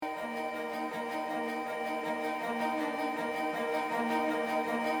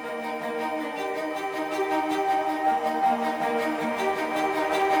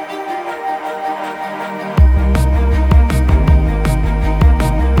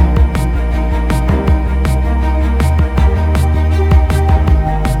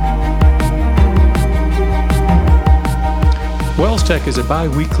Tech is a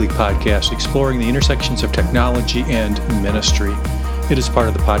bi-weekly podcast exploring the intersections of technology and ministry. It is part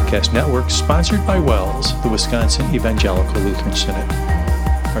of the podcast network sponsored by WELS, the Wisconsin Evangelical Lutheran Synod.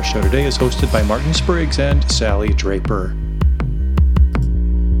 Our show today is hosted by Martin Spriggs and Sally Draper.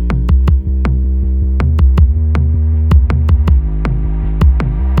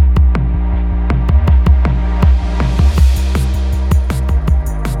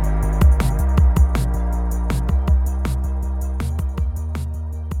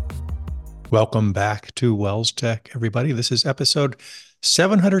 Welcome back to WELS Tech, everybody. This is episode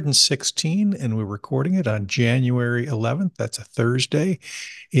 716, and we're recording it on January 11th. That's a Thursday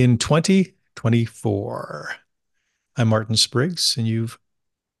in 2024. I'm Martin Spriggs, and you've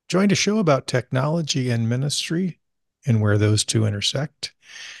joined a show about technology and ministry and where those two intersect.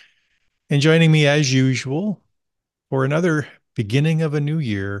 And joining me as usual for another beginning of a new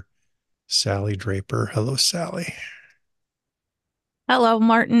year, Sally Draper. Hello, Sally. Hello,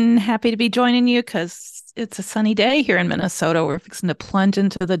 Martin. Happy to be joining you because it's a sunny day here in Minnesota. We're fixing to plunge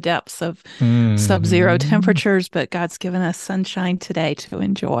into the depths of sub-zero temperatures, but God's given us sunshine today to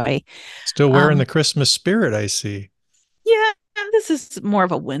enjoy. Still wearing the Christmas spirit, I see. Yeah, this is more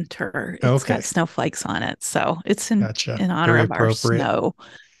of a winter. It's got snowflakes on it, so it's in honor of our snow.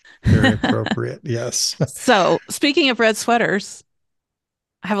 Very appropriate, yes. So, speaking of red sweaters,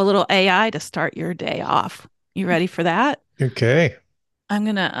 I have a little AI to start your day off. You ready for that? Okay. I'm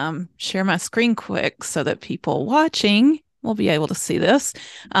going to share my screen quick so that people watching will be able to see this.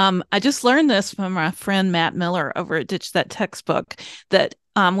 I just learned this from my friend Matt Miller over at Ditch That Textbook, that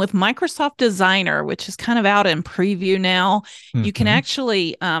with Microsoft Designer, which is kind of out in preview now, you can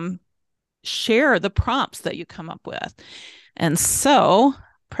actually share the prompts that you come up with. And so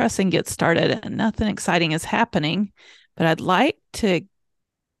pressing get started and nothing exciting is happening, but I'd like to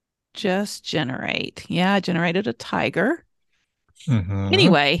just generate. Yeah, I generated a tiger.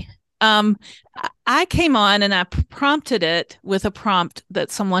 Anyway, I came on and I prompted it with a prompt that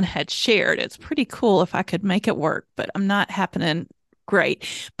someone had shared. It's pretty cool if I could make it work, but I'm not happening great.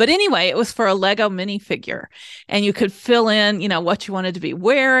 But anyway, it was for a Lego minifigure, and you could fill in, what you wanted to be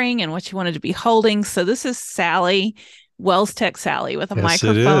wearing and what you wanted to be holding. So this is Sally, WELS Tech Sally, with a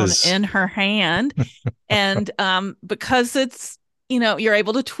microphone in her hand. And because it's, you're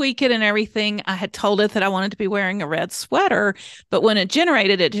able to tweak it and everything. I had told it that I wanted to be wearing a red sweater, but when it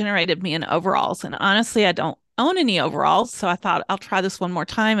generated me in overalls. And honestly, I don't own any overalls. So I thought I'll try this one more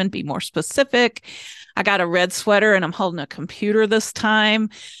time and be more specific. I got a red sweater and I'm holding a computer this time.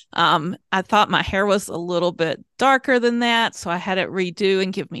 I thought my hair was a little bit darker than that, so I had it redo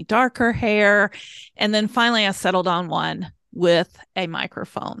and give me darker hair. And then finally I settled on one with a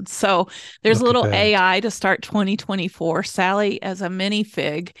microphone. So there's a little AI to start 2024. Sally as a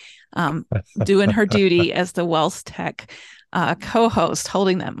minifig, doing her duty as the WELS Tech co-host,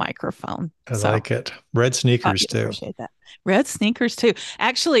 holding that microphone. I like it. Red sneakers too. Appreciate that. Red sneakers too.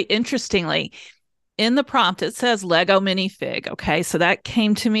 Actually, interestingly, in the prompt, it says Lego minifig. Okay, so that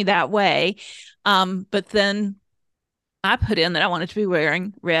came to me that way. But then I put in that I wanted to be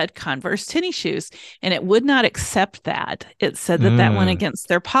wearing red Converse tennis shoes, and it would not accept that. It said that went against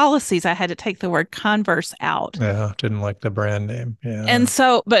their policies. I had to take the word Converse out. Yeah, didn't like the brand name. Yeah. And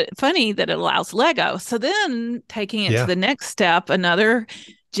so, but funny that it allows Lego. So then taking it to the next step, another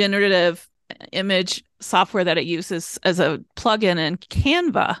generative image software that it uses as a plugin in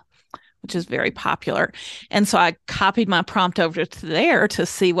Canva, which is very popular. And so I copied my prompt over to there to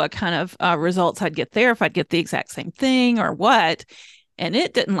see what kind of results I'd get there, if I'd get the exact same thing or what. And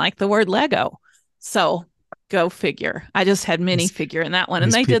it didn't like the word Lego. So go figure. I just had minifigure in that one.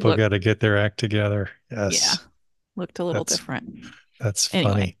 And they did look. People got to get their act together. Yes. Yeah. Looked a little different. That's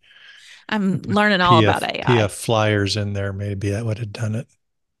funny. I'm learning all about AI. PF flyers in there. Maybe that would have done it.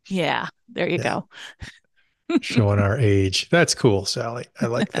 Yeah. There you go. Showing our age. That's cool, Sally. I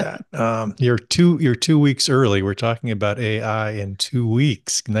like that. You're 2 weeks early. We're talking about AI in 2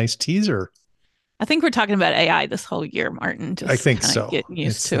 weeks. Nice teaser. I think we're talking about AI this whole year, Martin. I think so. Getting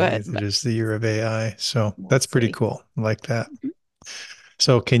used to it. It is the year of AI. So that's pretty cool. I like that.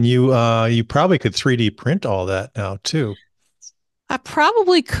 So can you probably could 3D print all that now too. I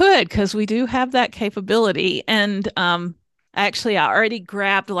probably could, because we do have that capability. And actually I already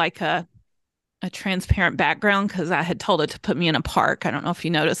grabbed like a transparent background because I had told it to put me in a park. I don't know if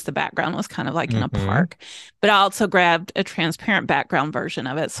you noticed the background was kind of like in a park, but I also grabbed a transparent background version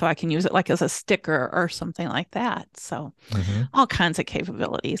of it so I can use it like as a sticker or something like that. So all kinds of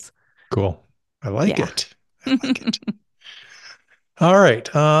capabilities. Cool. I like it. I like it. All right.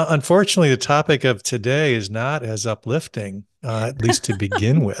 Unfortunately, the topic of today is not as uplifting, at least to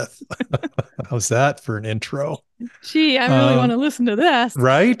begin with. How's that for an intro? Gee, I really want Um, to listen to this.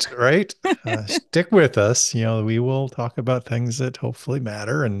 right, right. Stick with us. We will talk about things that hopefully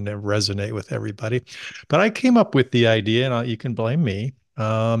matter and resonate with everybody. But I came up with the idea, and you can blame me.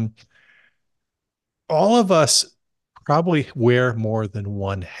 All of us probably wear more than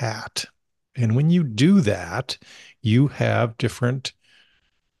one hat. And when you do that, you have different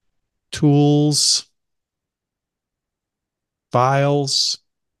tools, files,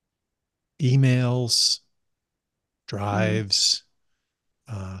 emails, Mm. drives,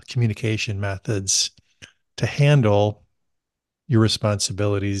 communication methods to handle your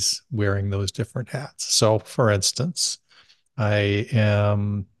responsibilities wearing those different hats. So, for instance, I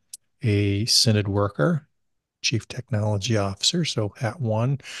am a Synod worker, chief technology officer. So, hat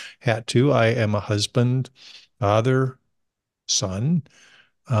one. Hat two, I am a husband, father, son.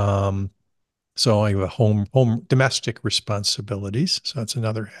 Um, so I have a home domestic responsibilities. So that's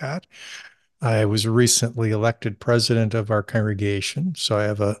another hat. I was recently elected president of our congregation, so I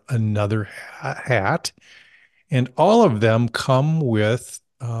have another hat, and all of them come with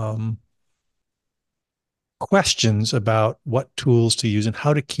questions about what tools to use and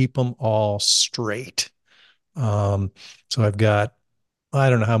how to keep them all straight. Um, so I've got, I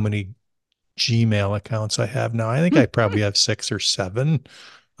don't know how many Gmail accounts I have now. I think I probably have six or seven.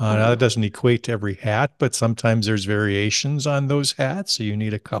 Now that Oh, doesn't equate to every hat, but sometimes there's variations on those hats, so you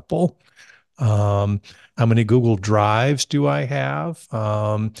need a couple. How many Google Drives do I have?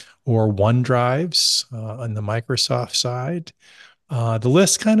 Or OneDrives on the Microsoft side? The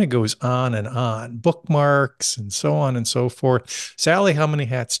list kind of goes on and on, bookmarks and so on and so forth. Sally, how many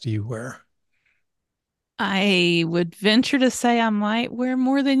hats do you wear? I would venture to say I might wear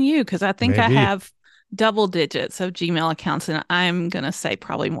more than you because I think I Maybe. have double digits of Gmail accounts, and I'm going to say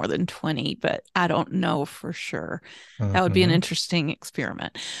probably more than 20, but I don't know for sure. That would be an Hmm. interesting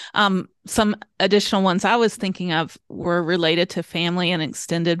experiment. Some additional ones I was thinking of were related to family and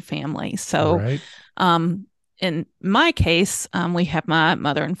extended family. So, Right. um, in my case, we have my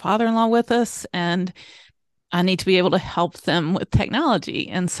mother and father in law with us, and I need to be able to help them with technology.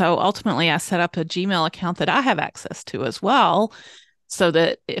 And so ultimately, I set up a Gmail account that I have access to as well, so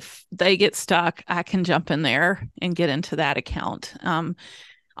that if they get stuck, I can jump in there and get into that account.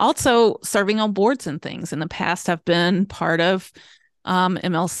 Also, serving on boards and things. In the past, I've been part of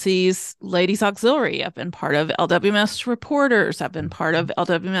MLC's Ladies Auxiliary. I've been part of LWMS Reporters. I've been part of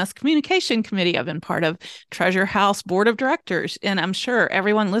LWMS Communication Committee. I've been part of Treasure House Board of Directors. And I'm sure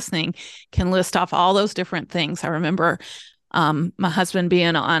everyone listening can list off all those different things. I remember my husband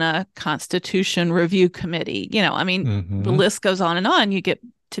being on a Constitution Review Committee. I mean, the Hmm. list goes on and on. You get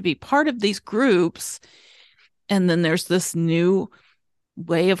to be part of these groups. And then there's this new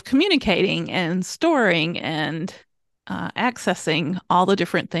way of communicating and storing and accessing all the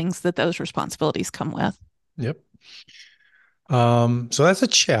different things that those responsibilities come with. Yep. So that's a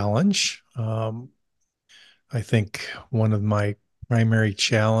challenge. I think one of my primary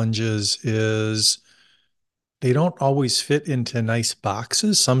challenges is they don't always fit into nice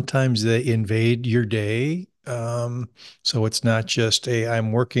boxes. Sometimes they invade your day. So it's not just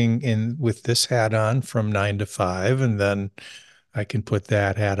I'm working in with this hat on from 9 to 5, and then I can put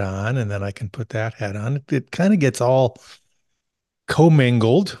that hat on, and then I can put that hat on. It kind of gets all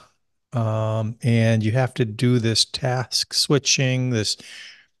commingled. And you have to do this task switching, this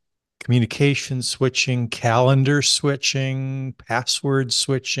communication switching, calendar switching, password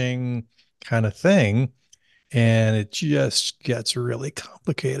switching kind of thing. And it just gets really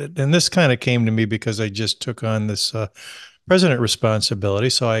complicated. And this kind of came to me because I just took on this president responsibility.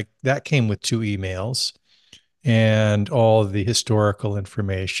 So that came with two emails and all the historical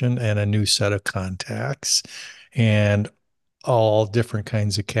information and a new set of contacts and all different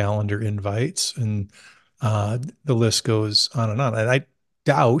kinds of calendar invites. And the list goes on and on. And I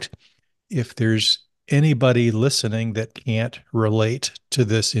doubt if there's anybody listening that can't relate to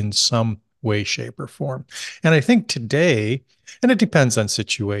this in some way, shape, or form. And I think today, and it depends on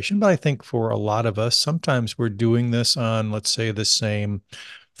situation, but I think for a lot of us, sometimes we're doing this on, let's say, the same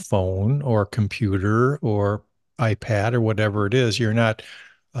phone or computer or iPad or whatever it is. You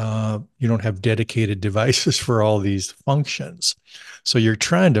don't have dedicated devices for all these functions. So you're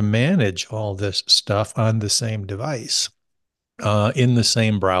trying to manage all this stuff on the same device in the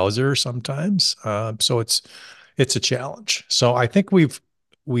same browser sometimes. So it's a challenge. So I think we've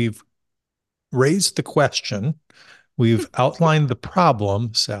raised the question, we've outlined the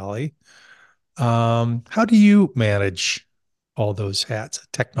problem, Sally. How do you manage all those hats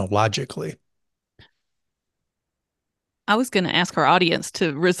technologically? I was going to ask our audience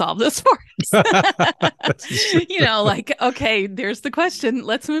to resolve this for us. Like, okay, there's the question.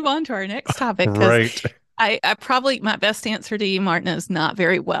 Let's move on to our next topic because Right. I probably my best answer to you, Martin, is not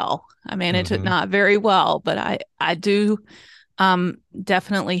very well. I manage it Hmm. not very well, but I do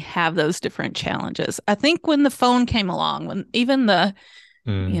definitely have those different challenges. I think when the phone came along, when even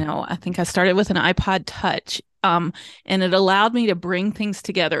Mm. I think I started with an iPod Touch, and it allowed me to bring things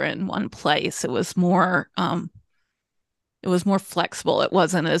together in one place. It was more flexible. It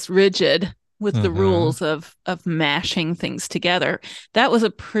wasn't as rigid with the Hmm. rules of mashing things together. That was a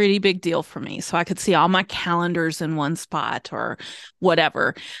pretty big deal for me. So I could see all my calendars in one spot or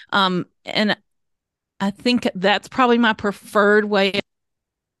whatever. And I think that's probably my preferred way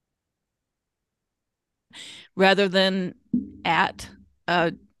rather than at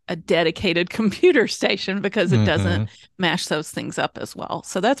a dedicated computer station because it doesn't Hmm. mash those things up as well.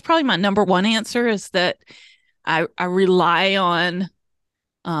 So that's probably my number one answer is that I rely on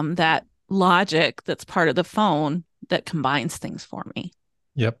that logic that's part of the phone that combines things for me.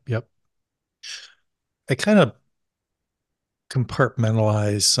 Yep. Yep. I kind of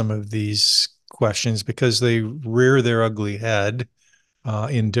compartmentalize some of these questions because they rear their ugly head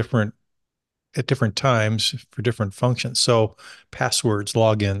in different at different times for different functions. So passwords,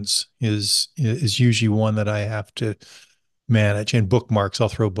 logins is usually one that I have to manage, and bookmarks. I'll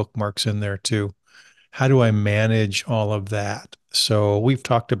throw bookmarks in there too. How do I manage all of that? So we've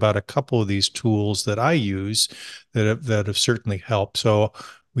talked about a couple of these tools that I use that have certainly helped. So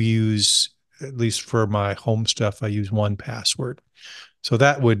we use, at least for my home stuff, I use 1Password. So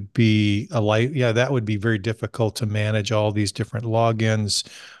that would be yeah, that would be very difficult to manage all these different logins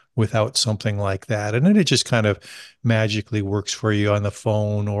without something like that. And then it just kind of magically works for you on the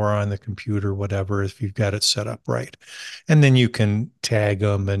phone or on the computer, whatever, if you've got it set up right. And then you can tag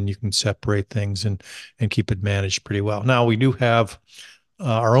them and you can separate things and keep it managed pretty well. Now we do have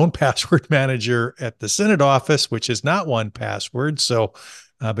our own password manager at the Synod office, which is not 1Password. So,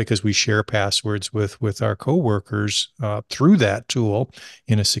 because we share passwords with our coworkers through that tool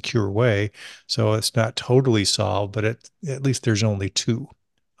in a secure way, so it's not totally solved, but at least there's only two.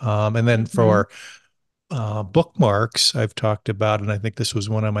 And then Mm-hmm. for bookmarks, I've talked about, and I think this was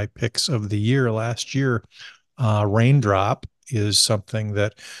one of my picks of the year last year. Raindrop is something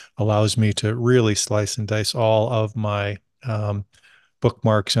that allows me to really slice and dice all of my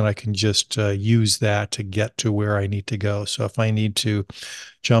bookmarks, and I can just use that to get to where I need to go. So if I need to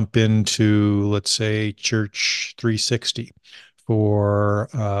jump into, let's say, Church 360 for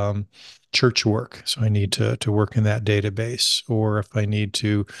church work, so I need to work in that database, or if I need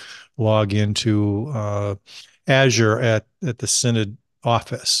to log into Azure at the Synod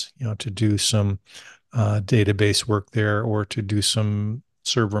office, to do some database work there or to do some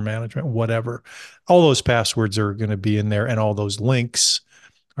server management, whatever. All those passwords are going to be in there, and all those links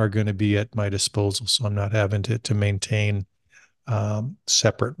are going to be at my disposal. So I'm not having to maintain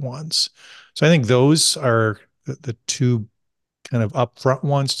separate ones. So I think those are the two kind of upfront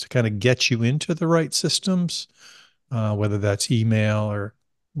ones to kind of get you into the right systems, whether that's email or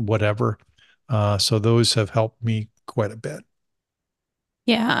whatever. So those have helped me quite a bit.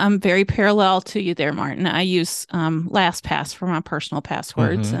 Yeah, I'm very parallel to you there, Martin. I use LastPass for my personal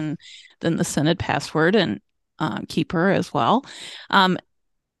passwords Mm-hmm. and then the Synod password and Keeper as well. Um,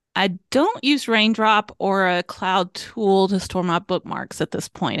 I don't use Raindrop or a cloud tool to store my bookmarks at this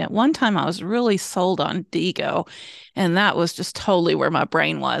point. At one time, I was really sold on Digo, and that was just totally where my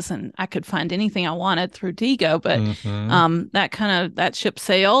brain was, and I could find anything I wanted through Digo. But Mm-hmm. that ship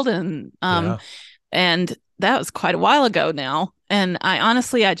sailed, Yeah. and that was quite a while ago now. And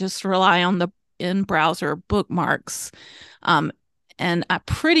I just rely on the in browser bookmarks, um, and I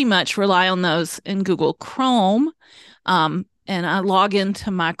pretty much rely on those in Google Chrome. And I log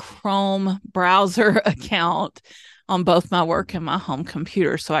into my Chrome browser account on both my work and my home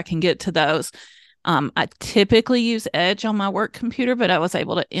computer so I can get to those. I typically use Edge on my work computer, but I was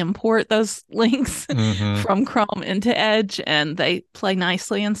able to import those links Mm-hmm. from Chrome into Edge and they play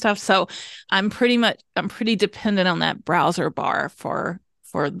nicely and stuff. So I'm pretty dependent on that browser bar for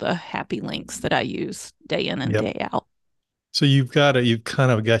the happy links that I use day in and Yep. day out. So you've kind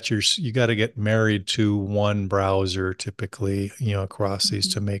of got you got to get married to one browser typically, across these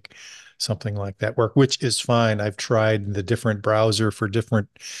Mm-hmm. to make something like that work, which is fine. I've tried the different browser for different,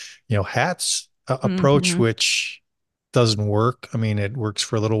 hats approach, Mm-hmm. which doesn't work. I mean, it works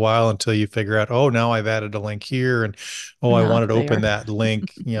for a little while until you figure out, oh, now I've added a link here, and oh, I Not wanted to open there. that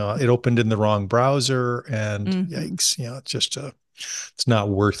link. It opened in the wrong browser, and Mm-hmm. yikes, it's not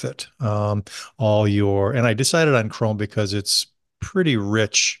worth it. And I decided on Chrome because it's pretty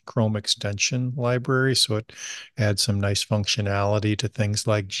rich Chrome extension library, so it adds some nice functionality to things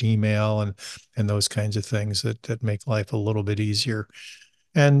like Gmail and those kinds of things that make life a little bit easier.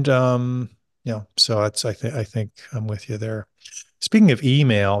 And so it's I think I'm with you there. Speaking of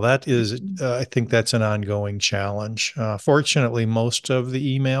email, that is, I think that's an ongoing challenge. Fortunately, most of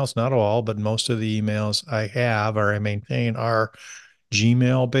the emails, not all, but most of the emails I have or I maintain are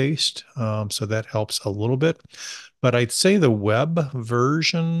Gmail based. So that helps a little bit. But I'd say the web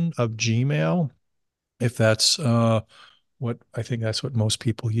version of Gmail, if that's what I think that's what most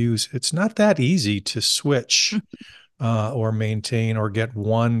people use, it's not that easy to switch or maintain or get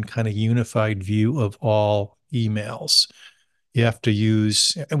one kind of unified view of all emails. You have to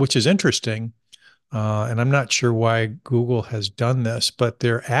use, which is interesting. And I'm not sure why Google has done this, but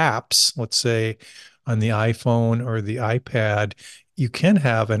their apps, let's say on the iPhone or the iPad, you can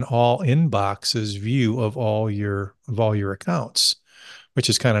have an all inboxes view of all your accounts, which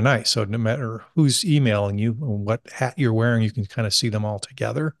is kind of nice. So no matter who's emailing you and what hat you're wearing, you can kind of see them all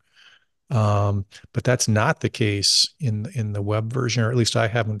together. But that's not the case in the web version, or at least I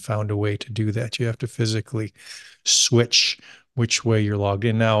haven't found a way to do that. You have to physically switch which way you're logged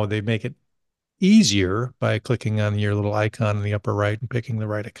in. Now they make it easier by clicking on your little icon in the upper right and picking the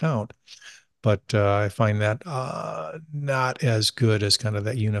right account. But I find that not as good as kind of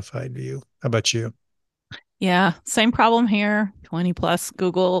that unified view. How about you? Yeah, same problem here. 20 plus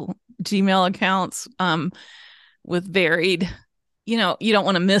Google Gmail accounts with varied, you don't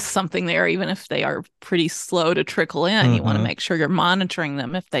want to miss something there, even if they are pretty slow to trickle in. You want to Mm-hmm. make sure you're monitoring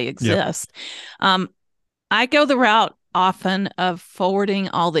them if they Yep. exist. Um, I go the route often of forwarding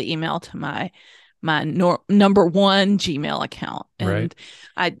all the email to my number one Gmail account, Right. and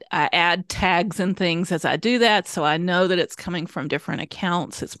I add tags and things as I do that, so I know that it's coming from different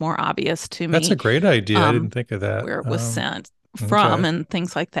accounts. It's more obvious to That's a me great idea. I didn't um, think of that. where it was sent from Okay. and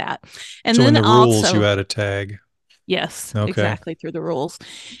things like that. And So in then the rules, you also, add a tag. yes, Okay. exactly, through the rules.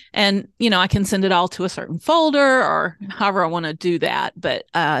 And, I can send it all to a certain folder or however I want to do that. But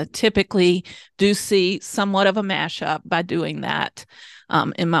typically do see somewhat of a mashup by doing that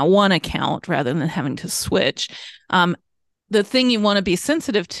in my one account rather than having to switch. Um, the thing you want to be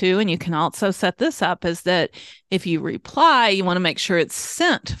sensitive to, and you can also set this up, is that if you reply, you want to make sure it's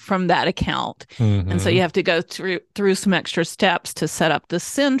sent from that account. And so Mm-hmm. you have to go through some extra steps to set up the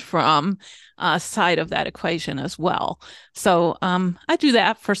send from side of that equation as well. So I do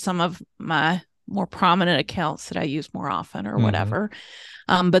that for some of my more prominent accounts that I use more often or Mm-hmm. whatever.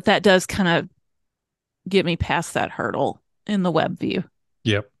 But that does kind of get me past that hurdle in the web view.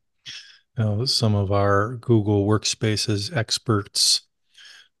 Yep. Now, some of our Google Workspaces experts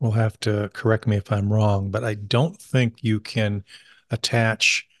will have to correct me if I'm wrong, but I don't think you can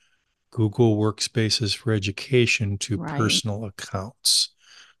attach Google Workspaces for Education to Right. personal accounts,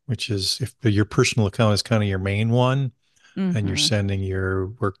 which is if your personal account is kind of your main one and you're Mm-hmm. sending your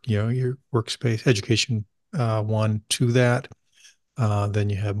work, your workspace education one to that, then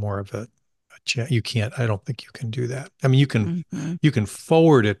you have more of a chat. You can't, I don't think you can do that. I mean, Mm-hmm. you can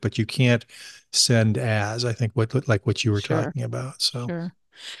forward it, but you can't send as, I think like what you were Sure. talking about. So, Sure.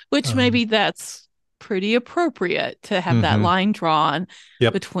 Which um, maybe that's pretty appropriate to have that mhm. line drawn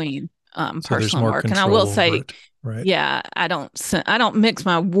Yep. between So there's personal and more work. And I will control over say, it. Right. yeah, I don't mix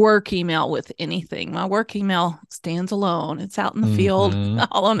my work email with anything. My work email stands alone. It's out in the field Mm-hmm.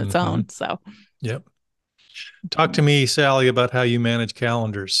 all on its Mm-hmm. own. So, Yep. Talk to mhm. me, Sally, about how you manage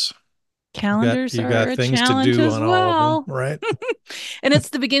calendars. Calendars You are got a things to challenge do as on all of them, well. right? And it's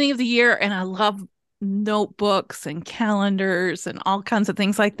the beginning of the year, and I love notebooks and calendars and all kinds of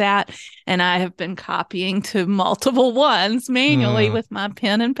things like that. And I have been copying to multiple ones manually Mm, with my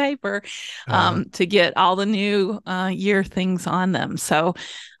pen and paper uh, to get all the new year things on them. So,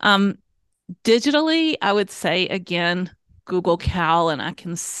 um, digitally, I would say again, Google Cal, and I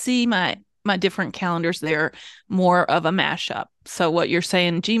can see my different calendars there more of a mashup. So what you're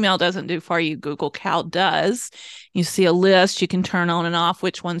saying Gmail doesn't do for you, Google Cal does. You see a list, you can turn on and off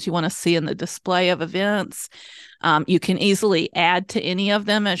which ones you want to see in the display of events. You can easily add to any of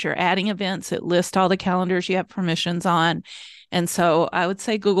them as you're adding events. It lists all the calendars you have permissions on. And so I would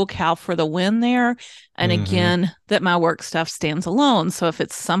say Google Cal for the win there. And mm-hmm. again, that my work stuff stands alone. So if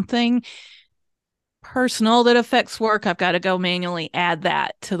it's something personal that affects work, I've got to go manually add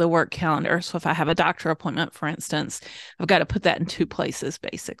that to the work calendar. So if I have a doctor appointment, for instance, I've got to put that in two places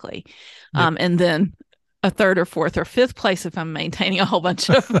basically. Yep. And then a third or fourth or fifth place if I'm maintaining a whole bunch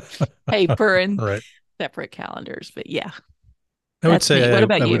of paper and Right. separate calendars. But yeah, I would that's me. say What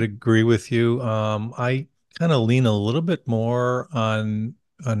about I would you? agree with you. I kind of lean a little bit more on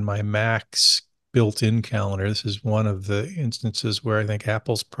my Macs built-in calendar. This is one of the instances where I think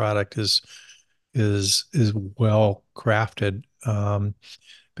Apple's product is well crafted,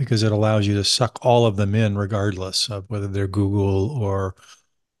 because it allows you to suck all of them in regardless of whether they're Google or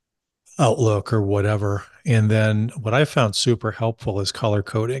Outlook or whatever. And then what I found super helpful is color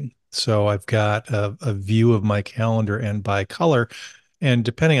coding. So I've got a view of my calendar and by color. And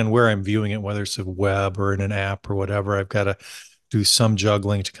depending on where I'm viewing it, whether it's a web or in an app or whatever, I've got to do some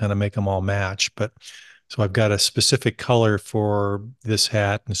juggling to kind of make them all match. But so I've got a specific color for this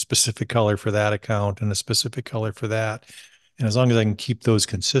hat and a specific color for that account and a specific color for that. And as long as I can keep those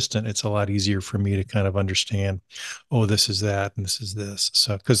consistent, it's a lot easier for me to kind of understand, oh, this is that and this is this.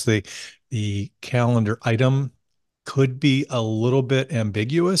 So because the calendar item could be a little bit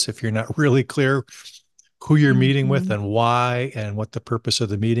ambiguous if you're not really clear who you're meeting with Mm-hmm. and why and what the purpose of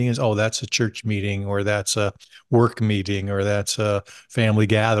the meeting is. Oh, that's a church meeting, or that's a work meeting, or that's a family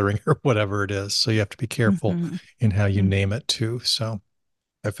gathering, or whatever it is. So you have to be careful Mm-hmm. in how you Mm-hmm. name it too. So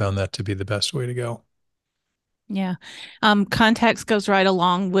I found that to be the best way to go. Yeah. Contacts goes right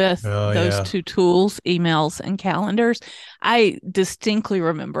along with Oh those yeah. two tools, emails and calendars. I distinctly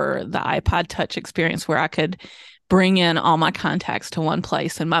remember the iPod Touch experience where I could bring in all my contacts to one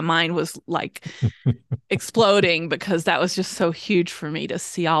place, and my mind was like exploding because that was just so huge for me to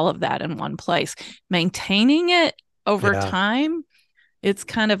see all of that in one place. Maintaining it over Yeah. time, it's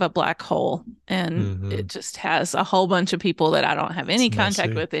kind of a black hole, and Hmm. it just has a whole bunch of people that I don't have It's any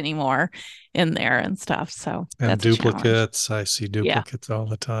contact messy. with anymore in there and stuff. So And that's a challenge. duplicates. I see Yeah. duplicates all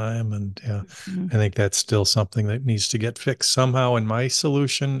the time. And yeah, Mm-hmm. I think that's still something that needs to get fixed somehow in my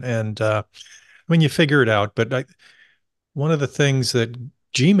solution. And I mean, you figure it out. But one of the things that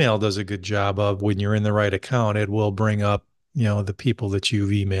Gmail does a good job of when you're in the right account, it will bring up, the people that you've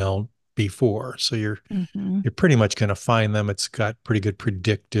emailed before. So Mm-hmm. you're pretty much going to find them. It's got pretty good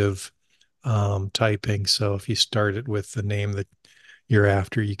predictive typing. So if you start it with the name that you're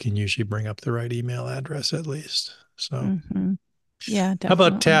after, you can usually bring up the right email address at least. So Mm-hmm. Yeah, how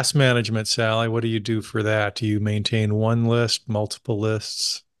about definitely. task management, Sally? What do you do for that? Do you maintain one list, multiple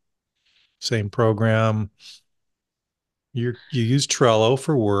lists, same program? You use Trello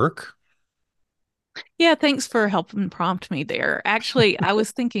for work. Yeah, thanks for helping prompt me there. Actually, I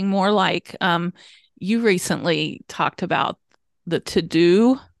was thinking more like you recently talked about the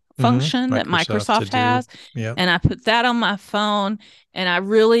to-do function that Microsoft To Microsoft Do. has, Yeah. and I put that on my phone, and I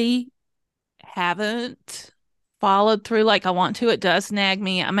really haven't followed through like I want to. It does nag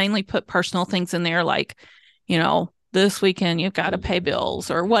me. I mainly put personal things in there like, this weekend you've got to pay bills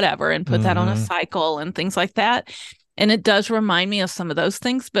or whatever, and put that on a Hmm. cycle and things like that. And it does remind me of some of those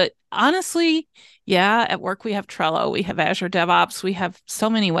things. But honestly, yeah, at work we have Trello, we have Azure DevOps, we have so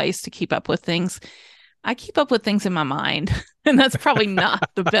many ways to keep up with things. I keep up with things in my mind, and that's probably not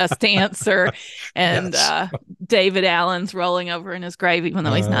the best answer. And Yes. David Allen's rolling over in his grave, even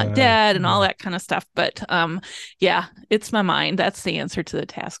though he's not Uh, dead, and all that kind of stuff. But yeah, it's my mind. That's the answer to the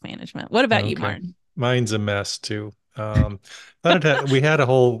task management. What about you, okay. Martin? Mine's a mess too. Thought we had a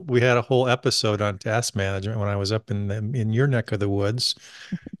whole episode on task management when I was up in your neck of the woods.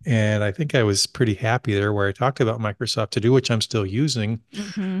 And I think I was pretty happy there where I talked about Microsoft To Do, which I'm still using.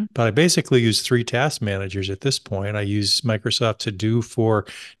 Mm-hmm. But I basically use three task managers at this point. I use Microsoft To Do for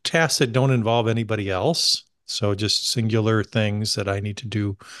tasks that don't involve anybody else. So just singular things that I need to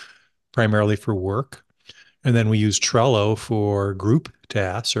do primarily for work. And then we use Trello for group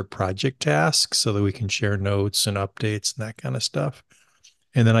tasks or project tasks so that we can share notes and updates and that kind of stuff.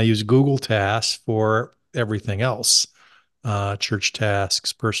 And then I use Google Tasks for everything else, church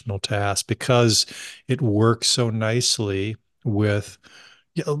tasks, personal tasks, because it works so nicely with,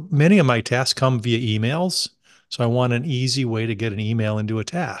 many of my tasks come via emails. So I want an easy way to get an email into a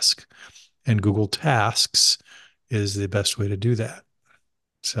task. And Google Tasks is the best way to do that.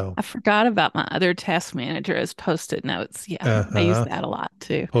 So, I forgot about my other task manager as Post-it notes. Yeah, I use uh-huh, that a lot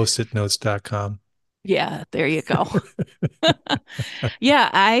too. postitnotes.com. Yeah, there you go. Yeah,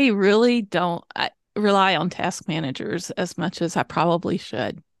 I really don't rely on task managers as much as I probably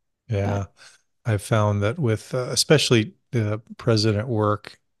should. But Yeah. I've found that with especially the president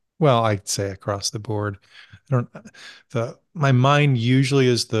work, well, I'd say across the board. I don't the my mind usually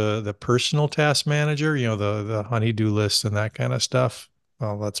is the personal task manager, the honeydew list and that kind of stuff.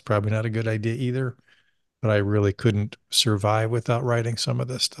 Well, that's probably not a good idea either, but I really couldn't survive without writing some of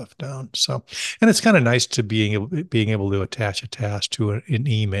this stuff down. So, and it's kind of nice to being able to attach a task to an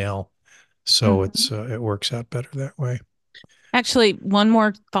email, so mhm. it works out better that way. Actually, one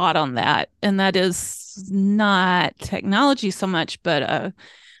more thought on that, and that is not technology so much, but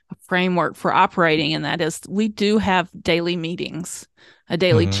framework for operating, and that is we do have daily meetings, a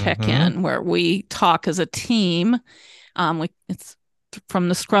daily Mm-hmm. check-in where we talk as a team. It's from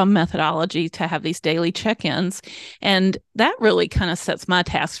the Scrum methodology to have these daily check-ins, and that really kind of sets my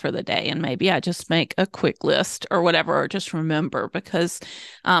task for the day. And maybe I just make a quick list or whatever, or just remember, because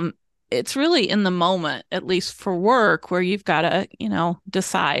it's really in the moment, at least for work, where you've got to,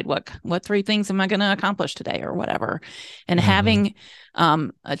 decide what three things am I going to accomplish today or whatever. And Mm-hmm. having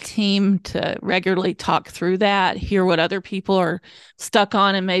a team to regularly talk through that, hear what other people are stuck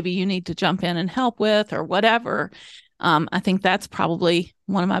on, and maybe you need to jump in and help with or whatever. I think that's probably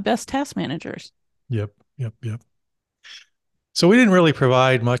one of my best task managers. Yep. Yep. Yep. So we didn't really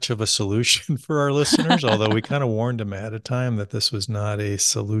provide much of a solution for our listeners, although we kind of warned them ahead of time that this was not a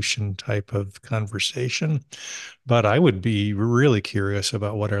solution type of conversation. But I would be really curious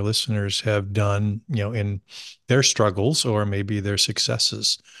about what our listeners have done, in their struggles or maybe their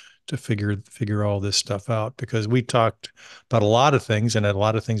successes to figure all this stuff out. Because we talked about a lot of things, and a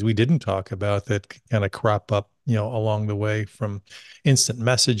lot of things we didn't talk about that kind of crop up, along the way, from instant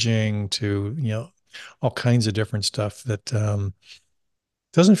messaging to, all kinds of different stuff that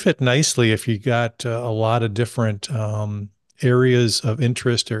doesn't fit nicely if you got a lot of different areas of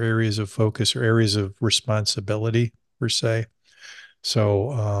interest or areas of focus or areas of responsibility, per se.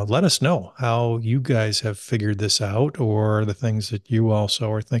 So let us know how you guys have figured this out, or the things that you also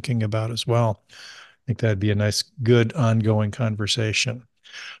are thinking about as well. I think that'd be a nice, good, ongoing conversation.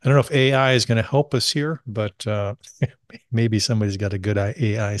 I don't know if AI is going to help us here, but maybe somebody's got a good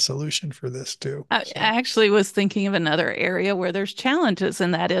AI solution for this too. I So, actually was thinking of another area where there's challenges,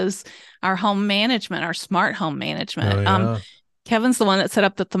 and that is our home management, our smart home oh management. yeah. Kevin's the one that set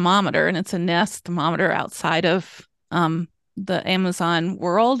up the thermometer, and it's a Nest thermometer outside of the Amazon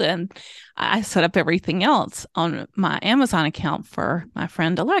world. And I set up everything else on my Amazon account for my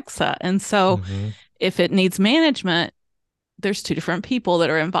friend Alexa. And so Mm-hmm. if it needs management, there's two different people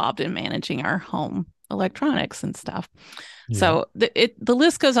that are involved in managing our home electronics and stuff. Yep. So the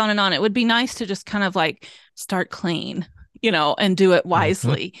list goes on and on. It would be nice to just kind of like start clean, and do it Mm-hmm.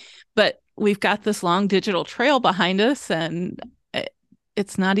 wisely. But we've got this long digital trail behind us, and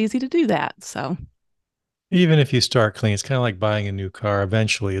it's not easy to do that. So, Even if you start clean, it's kind of like buying a new car.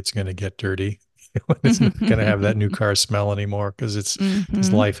 Eventually, it's going to get dirty. It's not going to have that new mm-hmm. car smell anymore because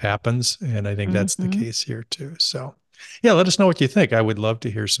life happens, and I think that's the Mm-hmm. case here too. So, yeah, let us know what you think. I would love to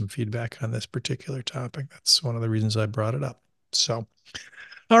hear some feedback on this particular topic. That's one of the reasons I brought it up. So,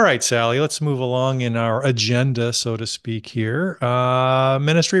 all right, Sally, let's move along in our agenda, so to speak. Here,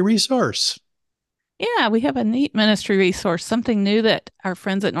 ministry resource. Yeah, we have a neat ministry resource, something new that our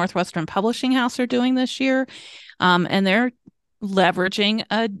friends at Northwestern Publishing House are doing this year. And they're leveraging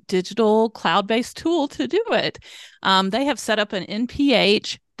a digital cloud based tool to do it. They have set up an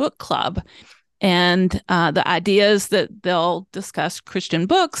NPH book club. And the idea is that they'll discuss Christian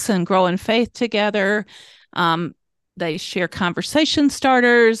books and grow in faith together. Um, they share conversation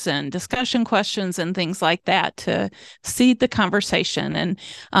starters and discussion questions and things like that to seed the conversation.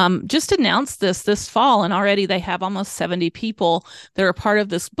 And just announced this fall, and already they have almost 70 people that are part of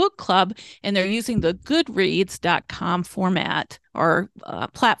this book club, and they're using the Goodreads.com format or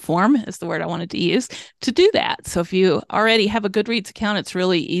platform is the word I wanted to use to do that. So if you already have a Goodreads account, it's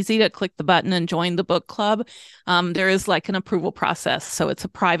really easy to click the button and join the book club. There is like an approval process. So it's a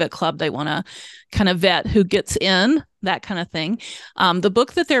private club. They want to kind of vet who gets in, that kind of thing. The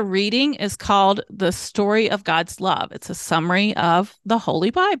book that they're reading is called The Story of God's Love. It's a summary of the Holy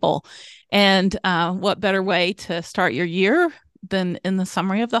Bible. And what better way to start your year than in the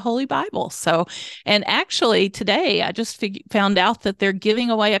summary of the Holy Bible? So, and actually today I just found out that they're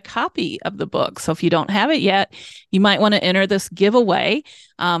giving away a copy of the book. So if you don't have it yet, you might want to enter this giveaway.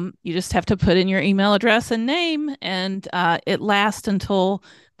 You just have to put in your email address and name, and it lasts until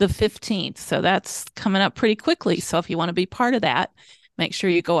the 15th. So that's coming up pretty quickly. So if you want to be part of that, make sure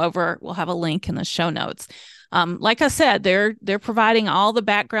you go over. We'll have a link in the show notes. Like I said, they're providing all the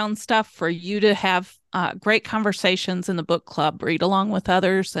background stuff for you to have great conversations in the book club, read along with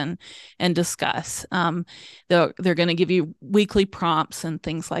others, and discuss. They're going to give you weekly prompts and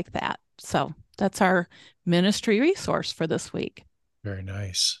things like that. So that's our ministry resource for this week. Very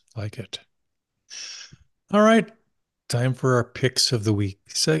nice. Like it. All right. Time for our picks of the week.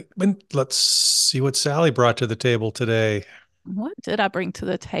 Segment. Let's see what Sally brought to the table today. What did I bring to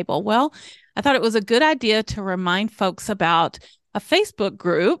the table? Well, I thought it was a good idea to remind folks about a Facebook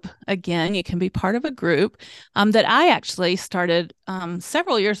group. Again, you can be part of a group that I actually started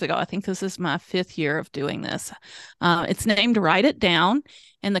several years ago. I think this is my 5th year of doing this. It's named Write It Down.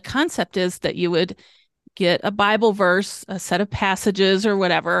 And the concept is that you would get a Bible verse, a set of passages or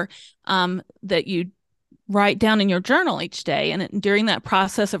whatever, that you write down in your journal each day. And during that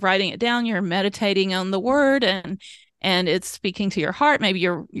process of writing it down, you're meditating on the word, and it's speaking to your heart. Maybe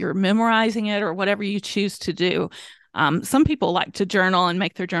you're memorizing it or whatever you choose to do. Some people like to journal and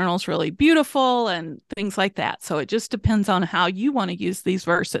make their journals really beautiful and things like that. So it just depends on how you want to use these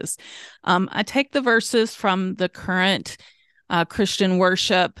verses. I take the verses from the current Christian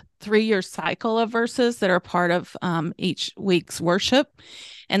worship 3-year cycle of verses that are part of each week's worship.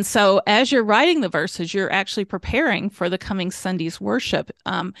 And so as you're writing the verses, you're actually preparing for the coming Sunday's worship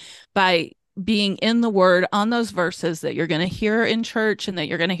by being in the word on those verses that you're going to hear in church and that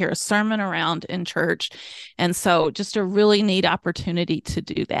you're going to hear a sermon around in church. And so just a really neat opportunity to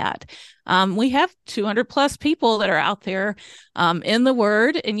do that. We have 200 plus people that are out there in the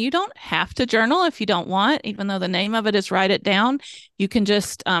word, and you don't have to journal if you don't want, even though the name of it is Write It Down. You can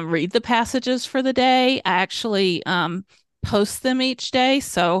just read the passages for the day. I actually post them each day,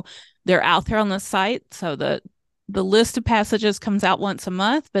 so they're out there on the site. So the list of passages comes out once a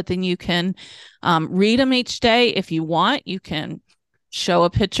month, but then you can read them each day if you want. You can show a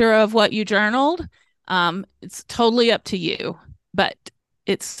picture of what you journaled. It's totally up to you, but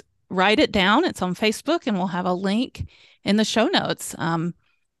it's Write It Down. It's on Facebook, and we'll have a link in the show notes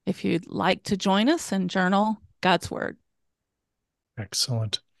if you'd like to join us and journal God's Word.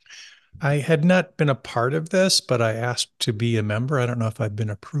 Excellent. I had not been a part of this, but I asked to be a member. I don't know if I've been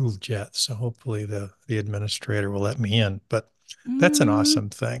approved yet, so hopefully the administrator will let me in. But that's an awesome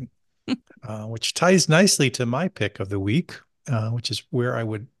thing, which ties nicely to my pick of the week, which is where I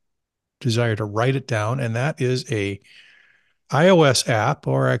would desire to write it down, and that is a iOS app,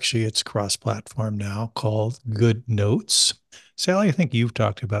 or actually it's cross-platform now, called Good Notes. Sally, I think you've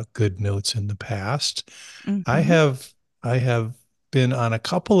talked about Good Notes in the past. Mm-hmm. I have been on a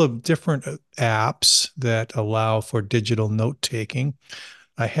couple of different apps that allow for digital note taking.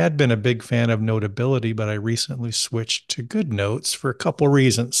 I had been a big fan of Notability, but I recently switched to Good Notes for a couple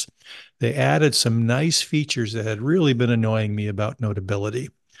reasons. They added some nice features that had really been annoying me about Notability.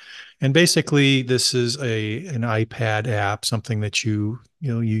 And basically, this is an iPad app, something that you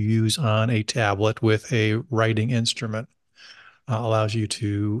use on a tablet with a writing instrument. Allows you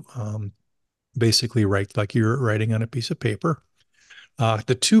to basically write like you're writing on a piece of paper.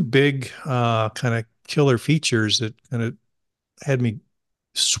 The two big kind of killer features that kind of had me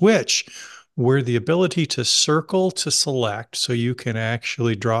switch were the ability to circle to select. So you can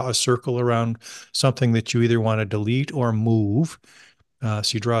actually draw a circle around something that you either want to delete or move. So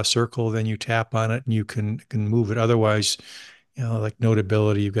you draw a circle, then you tap on it and you can move it. Otherwise, like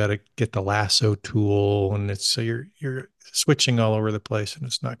Notability, you've got to get the lasso tool, and it's so you're switching all over the place, and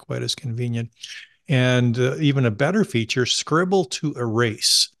it's not quite as convenient. And even a better feature, scribble to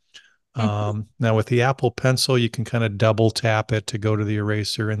erase. Now with the Apple Pencil, you can kind of double tap it to go to the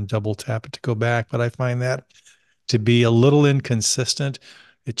eraser and double tap it to go back. But I find that to be a little inconsistent.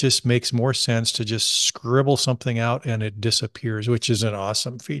 It just makes more sense to just scribble something out and it disappears, which is an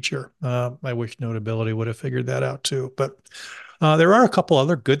awesome feature. I wish Notability would have figured that out too. But there are a couple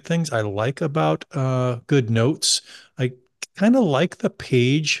other good things I like about Good Notes. I kind of like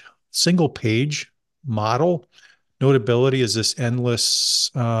the single page model. Notability is this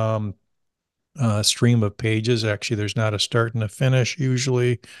endless stream of pages. Actually, there's not a start and a finish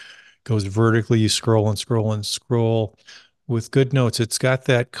usually. It goes vertically, you scroll and scroll and scroll. With Good Notes, it's got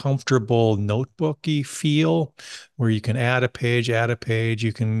that comfortable notebooky feel where you can add a page,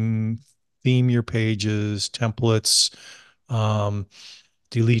 you can theme your pages, templates,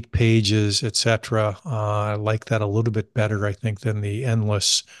 delete pages, etc. I like that a little bit better, I think, than the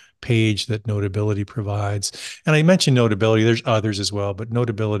endless page that Notability provides. And I mentioned Notability, there's others as well, but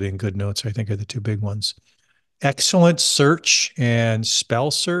Notability and Good Notes, I think, are the two big ones. Excellent search and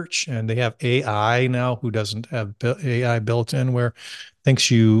spell search, and they have AI now who doesn't have AI built in, where thinks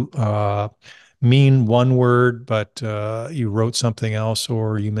you mean one word, but you wrote something else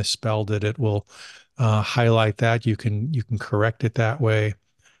or you misspelled it. It will highlight that. You can correct it that way.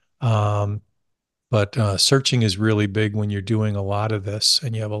 But searching is really big when you're doing a lot of this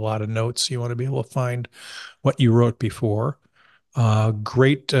and you have a lot of notes. You want to be able to find what you wrote before.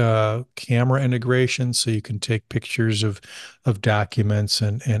 Great camera integration, so you can take pictures of documents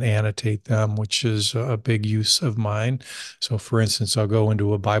and annotate them, which is a big use of mine. So, for instance, I'll go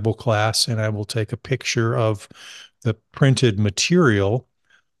into a Bible class and I will take a picture of the printed material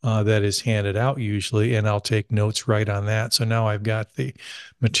that is handed out usually, and I'll take notes right on that. So now I've got the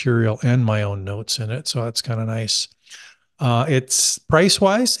material and my own notes in it. So that's kind of nice. It's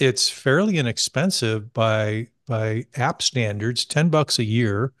price-wise, it's fairly inexpensive by app standards, $10 a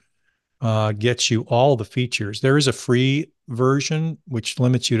year. gets you all the features. There is a free version which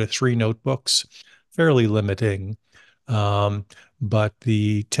limits you to 3 notebooks, fairly limiting. Um, but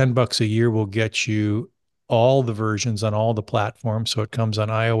the $10 a year will get you all the versions on all the platforms. So it comes on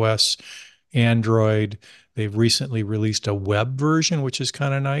iOS, Android. They've recently released a web version, which is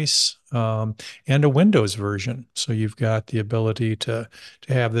kind of nice, and a Windows version. So you've got the ability to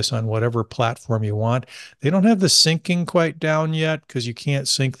have this on whatever platform you want. They don't have the syncing quite down yet because you can't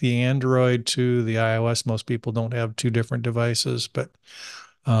sync the Android to the iOS. Most people don't have two different devices, but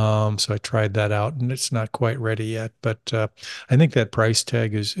so I tried that out, and it's not quite ready yet. But I think that price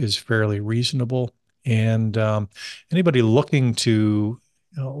tag is fairly reasonable. And anybody looking to,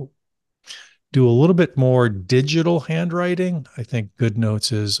 do a little bit more digital handwriting, I think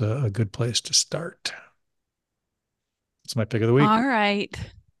GoodNotes is a good place to start. It's my pick of the week. All right.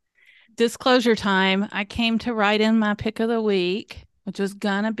 Disclosure time. I came to write in my pick of the week, which was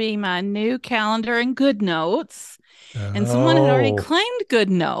going to be my new calendar and GoodNotes. And someone had already Oh, claimed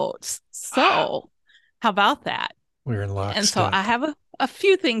GoodNotes. So, how about that? we're in And so I lockstep. have a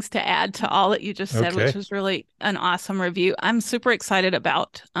few things to add to all that you just said, which Okay. was really an awesome review. I'm super excited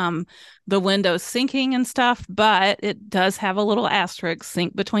about the Windows syncing and stuff, but it does have a little asterisk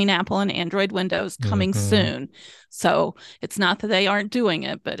sync between Apple and Android Windows coming Mm-hmm. soon. So it's not that they aren't doing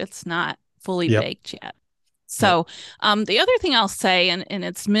it, but it's not fully Yep. baked yet. Yep. So the other thing I'll say, and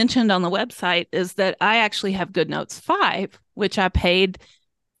it's mentioned on the website, is that I actually have GoodNotes 5, which I paid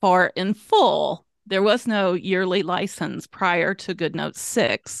for in full. There was no yearly license prior to GoodNotes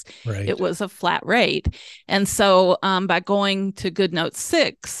 6. Right. It was a flat rate. And so by going to GoodNotes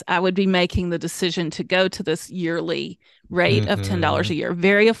 6, I would be making the decision to go to this yearly rate of $10 Mm-hmm. a year.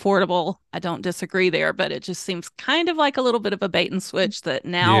 Very affordable. I don't disagree there, but it just seems kind of like a little bit of a bait and switch that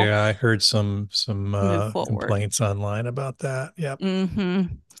now Yeah, I heard some move forward. complaints online about that. Yep. Mm-hmm.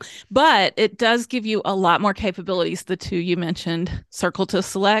 But it does give you a lot more capabilities. The two you mentioned, Circle to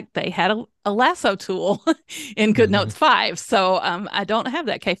Select, they had a lasso tool in Mm-hmm. GoodNotes 5. So I don't have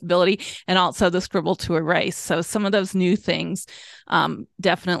that capability. And also the Scribble to Erase. So some of those new things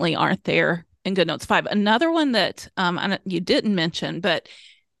definitely aren't there in GoodNotes 5. Another one that you didn't mention, but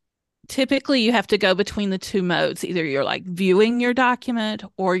typically you have to go between the two modes. Either you're like viewing your document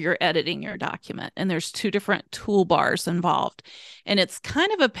or you're editing your document. And there's two different toolbars involved. And it's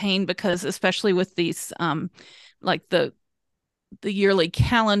kind of a pain because, especially with these, like the yearly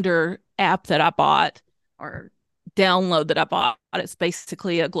calendar app that I bought or download that I bought, it's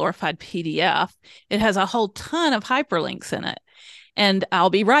basically a glorified PDF. It has a whole ton of hyperlinks in it. And I'll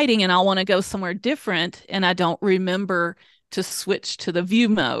be writing and I'll want to go somewhere different. And I don't remember to switch to the view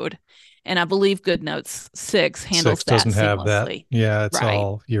mode. And I believe GoodNotes 6 handles Six that doesn't have that. seamlessly. Yeah, it's Right.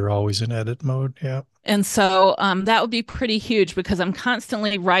 all you're always in edit mode. Yeah. And so that would be pretty huge because I'm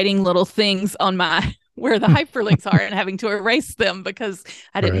constantly writing little things on my where the hyperlinks are and having to erase them because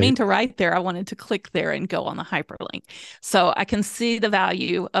I didn't mean Right. to write there. I wanted to click there and go on the hyperlink. So I can see the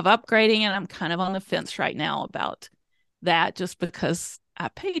value of upgrading, and I'm kind of on the fence right now about that just because I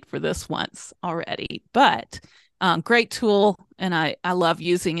paid for this once already. But great tool, and I love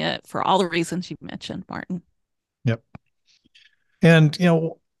using it for all the reasons you mentioned, Martin. Yep. And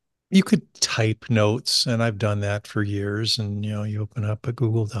you could type notes, and I've done that for years. And you open up a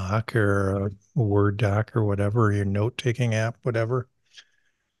Google Doc or a Word doc or whatever, your note-taking app, whatever.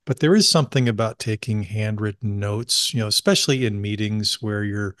 But there is something about taking handwritten notes, especially in meetings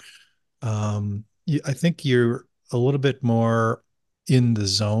where I think you're a little bit more in the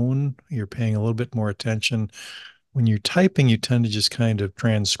zone. You're paying a little bit more attention. When you're typing, you tend to just kind of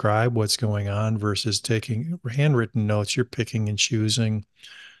transcribe what's going on versus taking handwritten notes. You're picking and choosing.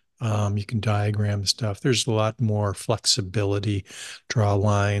 You can diagram stuff. There's a lot more flexibility, draw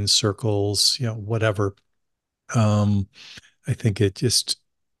lines, circles, whatever. Um, I think it just,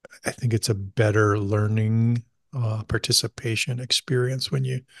 I think it's a better learning participation experience when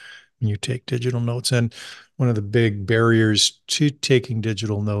you take digital notes. And one of the big barriers to taking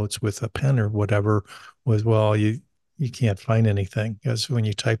digital notes with a pen or whatever was, well, you can't find anything because when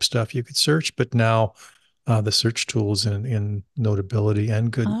you type stuff, you could search, but now the search tools in Notability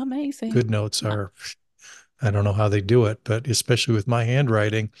and Amazing. Good Notes are, I don't know how they do it, but especially with my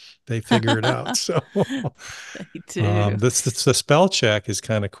handwriting, they figure it out. So They do. this the spell check is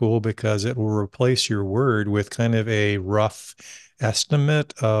kind of cool because it will replace your word with kind of a rough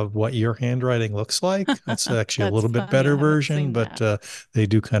estimate of what your handwriting looks like. That's actually a That's little bit funny. better I haven't version, seen but that. they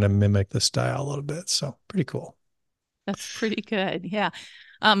do kind of mimic the style a little bit. So pretty cool. That's pretty good. Yeah.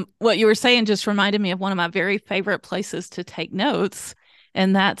 What you were saying just reminded me of one of my very favorite places to take notes,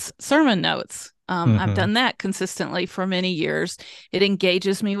 and that's sermon notes. I've done that consistently for many years. It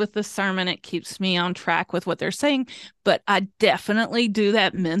engages me with the sermon. It keeps me on track with what they're saying. But I definitely do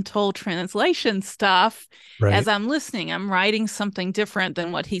that mental translation stuff as I'm listening. I'm writing something different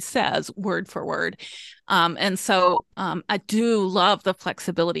than what he says, word for word. And so I do love the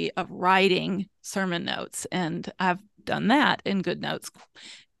flexibility of writing sermon notes. And I've done that in GoodNotes,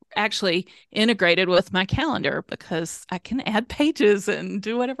 actually integrated with my calendar, because I can add pages and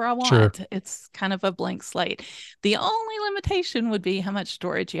do whatever I want. Sure. It's kind of a blank slate. The only limitation would be how much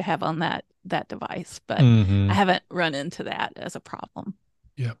storage you have on that device, but I haven't run into that as a problem.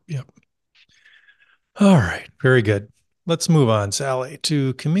 Yep. All right. Very good. Let's move on, Sally,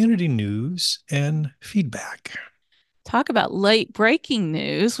 to community news and feedback. Talk about late breaking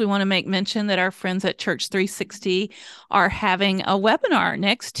news. We want to make mention that our friends at Church 360 are having a webinar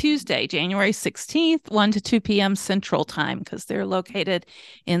next Tuesday, January 16th, 1 to 2 p.m. Central Time, because they're located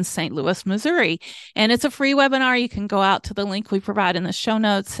in St. Louis, Missouri. And it's a free webinar. You can go out to the link we provide in the show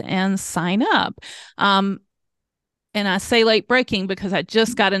notes and sign up. And I say late breaking because I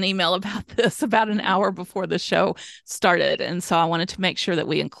just got an email about this about an hour before the show started. And so I wanted to make sure that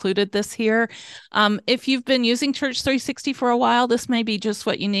we included this here. If you've been using Church 360 for a while, this may be just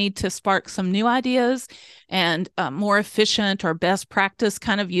what you need to spark some new ideas and more efficient or best practice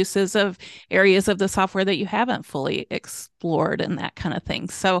kind of uses of areas of the software that you haven't fully explored and that kind of thing.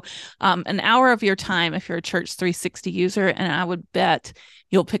 So an hour of your time if you're a Church 360 user, and I would bet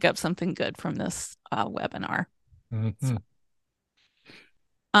you'll pick up something good from this webinar.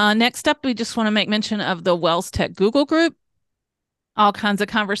 Next up, we just want to make mention of the Wells Tech Google group. All kinds of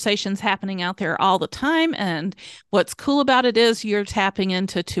conversations happening out there all the time. And what's cool about it is you're tapping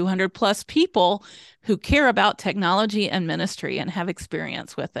into 200 plus people who care about technology and ministry and have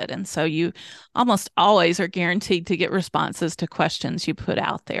experience with it. And so you almost always are guaranteed to get responses to questions you put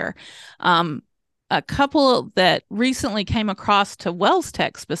out there. A couple that recently came across to Wells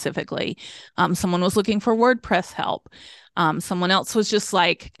Tech specifically, someone was looking for WordPress help. Someone else was just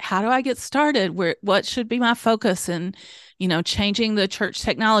like, how do I get started? What should be my focus in, changing the church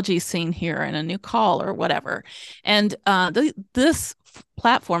technology scene here in a new call or whatever. And this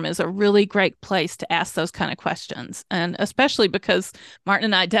platform is a really great place to ask those kind of questions. And especially because Martin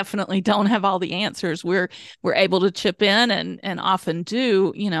and I definitely don't have all the answers. We're able to chip in and often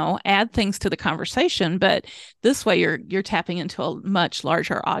do, add things to the conversation. But this way you're tapping into a much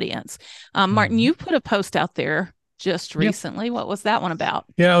larger audience. Martin, you put a post out there just recently. Yep. What was that one about?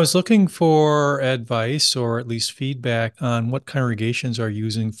 Yeah, I was looking for advice or at least feedback on what congregations are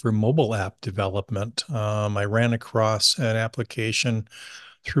using for mobile app development. I ran across an application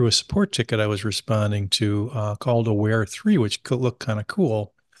through a support ticket I was responding to called Aware 3, which could look kind of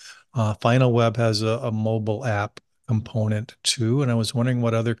cool. Final Web has a mobile app component too, and I was wondering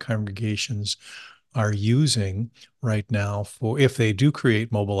what other congregations are using right now for, if they do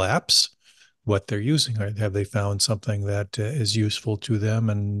create mobile apps, what they're using. Have they found something that is useful to them?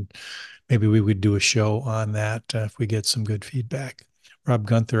 And maybe we would do a show on that if we get some good feedback. Rob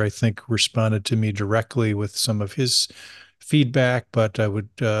Gunther, I think, responded to me directly with some of his feedback, but I would,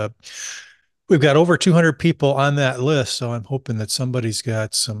 we've got over 200 people on that list, so I'm hoping that somebody's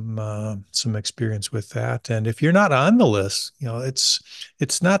got some experience with that. And if you're not on the list,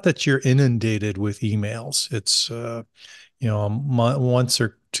 it's not that you're inundated with emails. It's once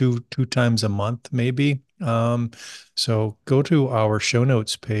or two times a month, maybe. So go to our show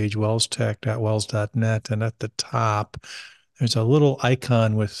notes page, wellstech.wells.net, and at the top, there's a little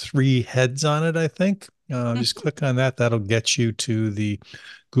icon with 3 heads on it, I think. Just click on that. That'll get you to the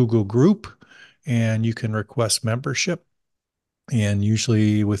Google group, and you can request membership. And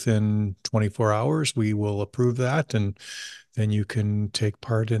usually within 24 hours, we will approve that, and then you can take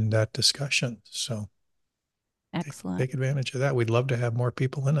part in that discussion. So excellent. Take advantage of that. We'd love to have more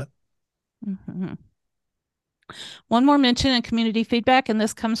people in it. One more mention in community feedback, and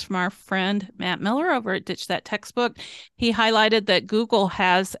this comes from our friend Matt Miller over at Ditch That Textbook. He highlighted that Google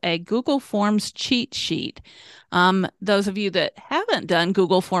has a Google Forms cheat sheet. Those of you that haven't done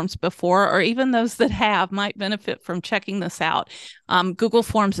Google Forms before, or even those that have, might benefit from checking this out. Google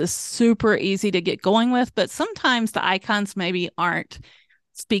Forms is super easy to get going with, but sometimes the icons maybe aren't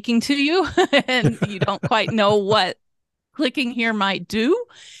speaking to you and you don't quite know what clicking here might do.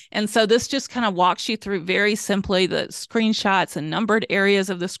 And so this just kind of walks you through very simply the screenshots and numbered areas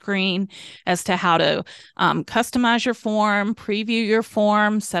of the screen as to how to customize your form, preview your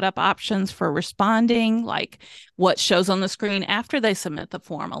form, set up options for responding, like what shows on the screen after they submit the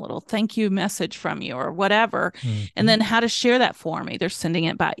form, a little thank you message from you or whatever, and Mhm. then how to share that form, either sending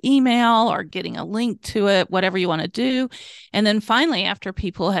it by email or getting a link to it, whatever you want to do. And then finally, after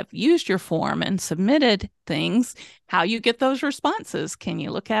people have used your form and submitted things, how you get those responses. Can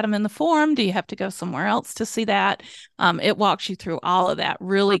you look at them in the form? Do you have to go somewhere else to see that? It walks you through all of that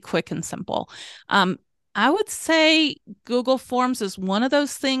really quick and simple. I would say Google Forms is one of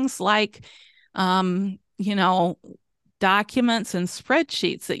those things like, you know, documents and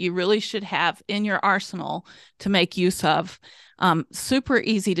spreadsheets that you really should have in your arsenal to make use of. Super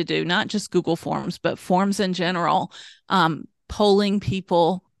easy to do, not just Google Forms, but forms in general, polling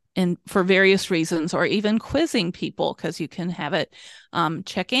people in for various reasons, or even quizzing people because you can have it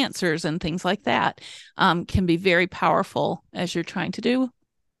check answers and things like that. Can be very powerful as you're trying to do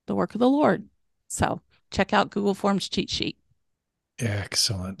the work of the Lord. So check out Google Forms cheat sheet.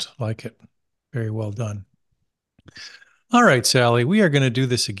 Excellent. Like it. Very well done. All right, Sally, we are going to do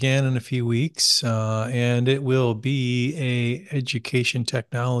this again in a few weeks, and it will be a education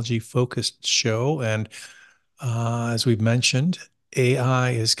technology focused show. And as we've mentioned,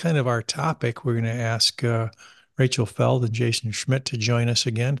 AI is kind of our topic. We're going to ask Rachel Feld and Jason Schmidt to join us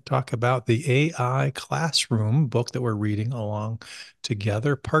again to talk about the AI Classroom book that we're reading along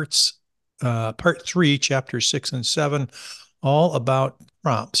together. Part 3, chapters 6 and 7, all about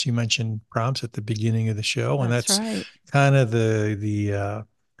prompts. You mentioned prompts at the beginning of the show, and That's that's right. kind of the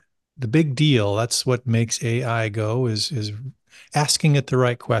big deal. That's what makes AI go is asking it the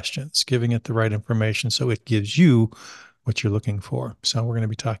right questions, giving it the right information so it gives you what you're looking for. So we're going to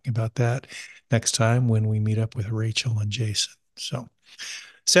be talking about that next time when we meet up with Rachel and Jason. So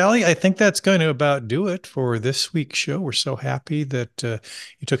Sally, I think that's going to about do it for this week's show. We're so happy that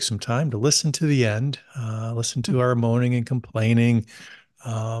you took some time to listen to the end, listen to our moaning and complaining.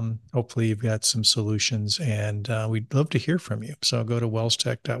 Hopefully, you've got some solutions, and we'd love to hear from you. So go to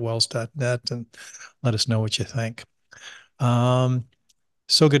wellstech.wells.net and let us know what you think.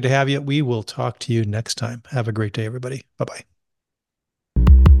 So good to have you. We will talk to you next time. Have a great day, everybody. Bye bye.